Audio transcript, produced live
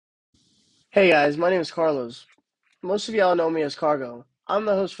Hey guys, my name is Carlos. Most of y'all know me as Cargo. I'm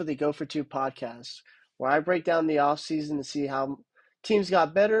the host for the Go for Two podcast, where I break down the offseason to see how teams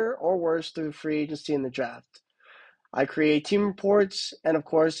got better or worse through free agency and the draft. I create team reports and, of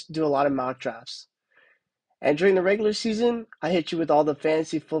course, do a lot of mock drafts. And during the regular season, I hit you with all the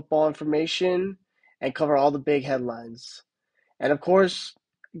fantasy football information and cover all the big headlines. And, of course,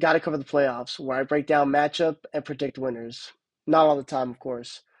 got to cover the playoffs, where I break down matchup and predict winners. Not all the time, of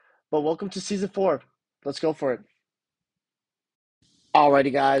course. But welcome to season 4. Let's go for it.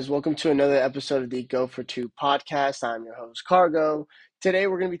 Alrighty, guys, welcome to another episode of the Go for Two podcast. I'm your host, Cargo. Today,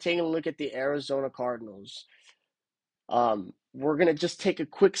 we're going to be taking a look at the Arizona Cardinals. We're going to just take a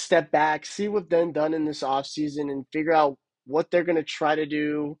quick step back, see what they've done in this offseason, and figure out what they're going to try to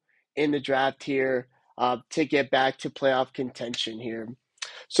do in the draft here to get back to playoff contention here.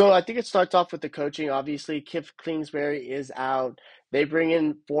 So I think it starts off with the coaching. Obviously, Cliff Kingsbury is out. They bring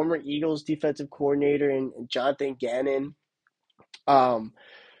in former Eagles defensive coordinator and Jonathan Gannon. Um,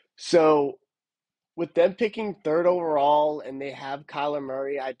 so with them picking third overall and they have Kyler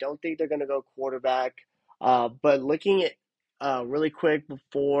Murray, I don't think they're going to go quarterback. But looking at really quick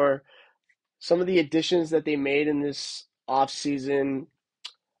before some of the additions that they made in this offseason,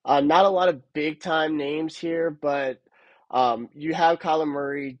 not a lot of big time names here, but you have Kyler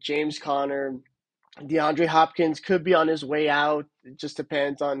Murray, James Conner, DeAndre Hopkins could be on his way out. It just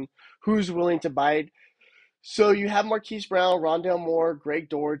depends on who's willing to bite. So you have Marquise Brown, Rondale Moore, Greg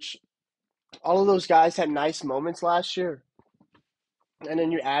Dortch. All of those guys had nice moments last year. And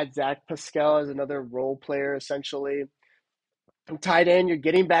then you add Zach Pascal as another role player, essentially. Tight end, you're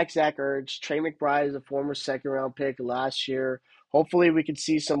getting back Zach Ertz. Trey McBride is a former second-round pick last year. Hopefully, we could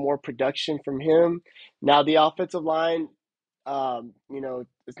see some more production from him. Now, the offensive line,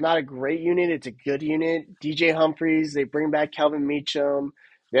 it's not a great unit. It's a good unit. DJ Humphries, they bring back Kelvin Meacham.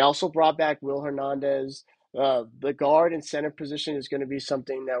 They also brought back Will Hernandez. The guard and center position is going to be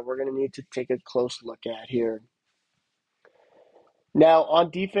something that we're going to need to take a close look at here. Now, on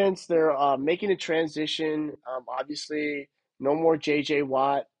defense, they're making a transition. Obviously, no more J.J.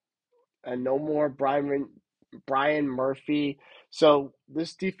 Watt and no more Brian Murphy. So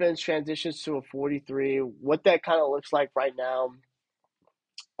this defense transitions to a 43. What that kind of looks like right now,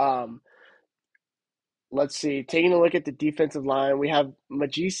 um, let's see. Taking a look at the defensive line, we have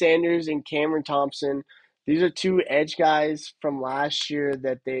Majee Sanders and Cameron Thompson. These are two edge guys from last year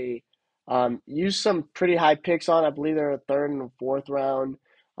that they used some pretty high picks on. I believe they're a third and a fourth round.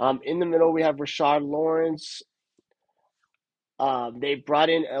 In the middle, we have Rashard Lawrence. They brought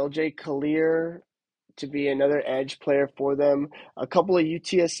in LJ Collier to be another edge player for them. A couple of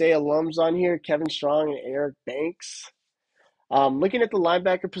UTSA alums on here, Kevin Strong and Eric Banks. Looking at the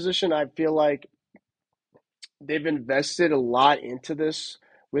linebacker position, I feel like they've invested a lot into this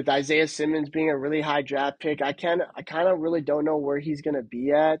with Isaiah Simmons being a really high draft pick. I kind of really don't know where he's going to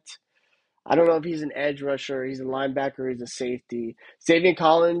be at. I don't know if he's an edge rusher, he's a linebacker, he's a safety. Xavier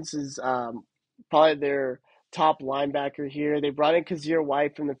Collins is probably their top linebacker here. They brought in Kazir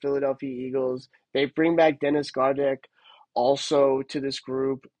White from the Philadelphia Eagles. They bring back Dennis Gardeck also to this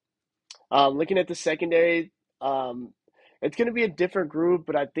group. Looking at the secondary, um, it's going to be a different group,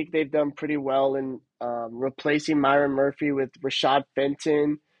 but I think they've done pretty well in replacing Myron Murphy with Rashad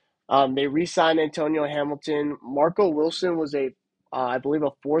Fenton. They re-signed Antonio Hamilton. Marco Wilson was I believe,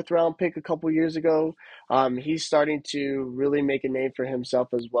 a fourth round pick a couple years ago. He's starting to really make a name for himself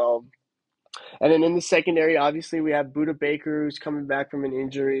as well. And then in the secondary, obviously, we have Buda Baker, who's coming back from an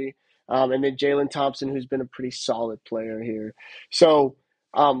injury, and then Jalen Thompson, who's been a pretty solid player here. So,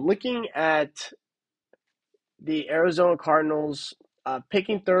 looking at the Arizona Cardinals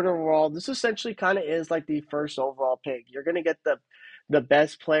picking third overall, this essentially kind of is like the first overall pick. You're going to get the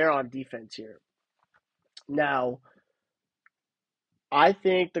best player on defense here. Now, I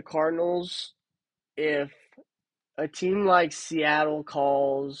think the Cardinals, if a team like Seattle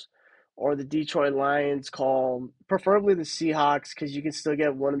calls or the Detroit Lions call, preferably the Seahawks, because you can still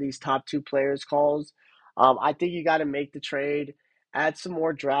get one of these top two players calls. I think you got to make the trade, add some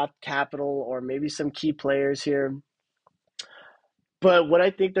more draft capital or maybe some key players here. But what I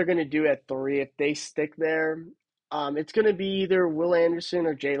think they're going to do at 3, if they stick there, it's going to be either Will Anderson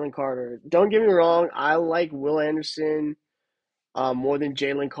or Jalen Carter. Don't get me wrong, I like Will Anderson more than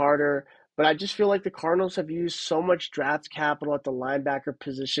Jalen Carter. But I just feel like the Cardinals have used so much draft capital at the linebacker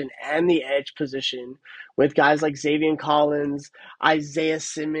position and the edge position with guys like Xavier Collins, Isaiah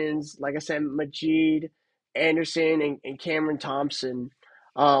Simmons, like I said, Majid, Anderson, and Cameron Thompson.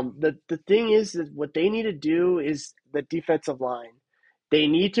 The thing is that what they need to do is the defensive line. They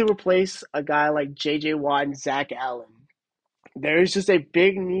need to replace a guy like J.J. Watt and Zach Allen. There is just a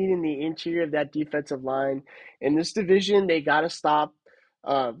big need in the interior of that defensive line. In this division, they got to stop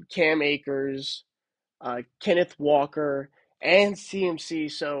Cam Akers, Kenneth Walker, and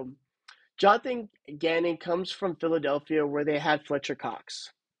CMC. So Jonathan Gannon comes from Philadelphia where they had Fletcher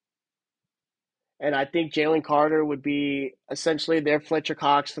Cox. And I think Jalen Carter would be essentially their Fletcher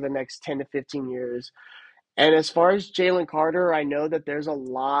Cox for the next 10 to 15 years. And as far as Jalen Carter, I know that there's a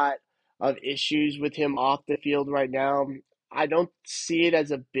lot of issues with him off the field right now. I don't see it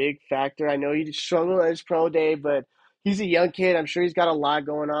as a big factor. I know he struggled at his pro day, but he's a young kid. I'm sure he's got a lot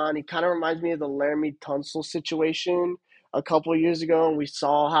going on. He kind of reminds me of the Laramie Tunsil situation a couple of years ago, and we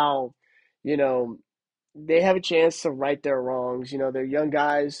saw how, you know, they have a chance to right their wrongs. They're young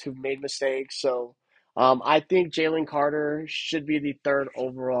guys who've made mistakes. So I think Jalen Carter should be the third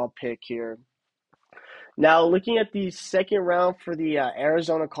overall pick here. Now, looking at the second round for the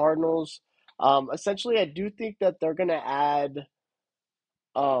Arizona Cardinals, essentially, I do think that they're going to add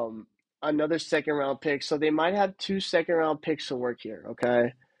um, another second round pick. So they might have two second round picks to work here.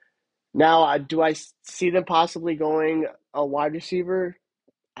 Okay. Now, do I see them possibly going a wide receiver?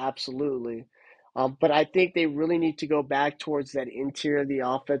 Absolutely. But I think they really need to go back towards that interior of the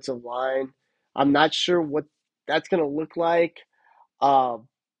offensive line. I'm not sure what that's going to look like, uh,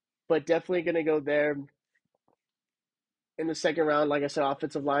 but definitely going to go there in the second round. Like I said,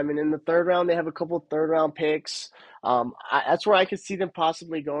 offensive lineman. In the third round, they have a couple third round picks. That's where I could see them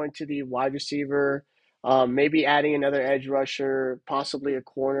possibly going to the wide receiver, maybe adding another edge rusher, possibly a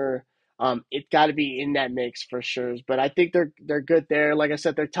corner. It's got to be in that mix for sure. But I think they're good there. Like I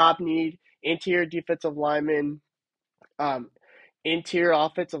said, their top need interior defensive lineman, um, interior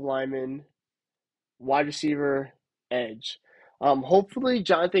offensive lineman, wide receiver, edge. Hopefully,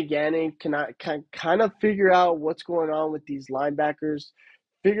 Jonathan Gannon can kind of figure out what's going on with these linebackers,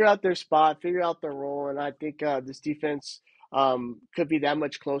 figure out their spot, figure out their role, and I think this defense could be that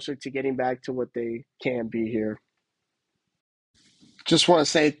much closer to getting back to what they can be here. Just want to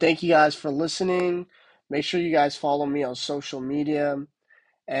say thank you guys for listening. Make sure you guys follow me on social media,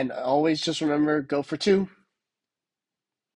 and always just remember, go for two.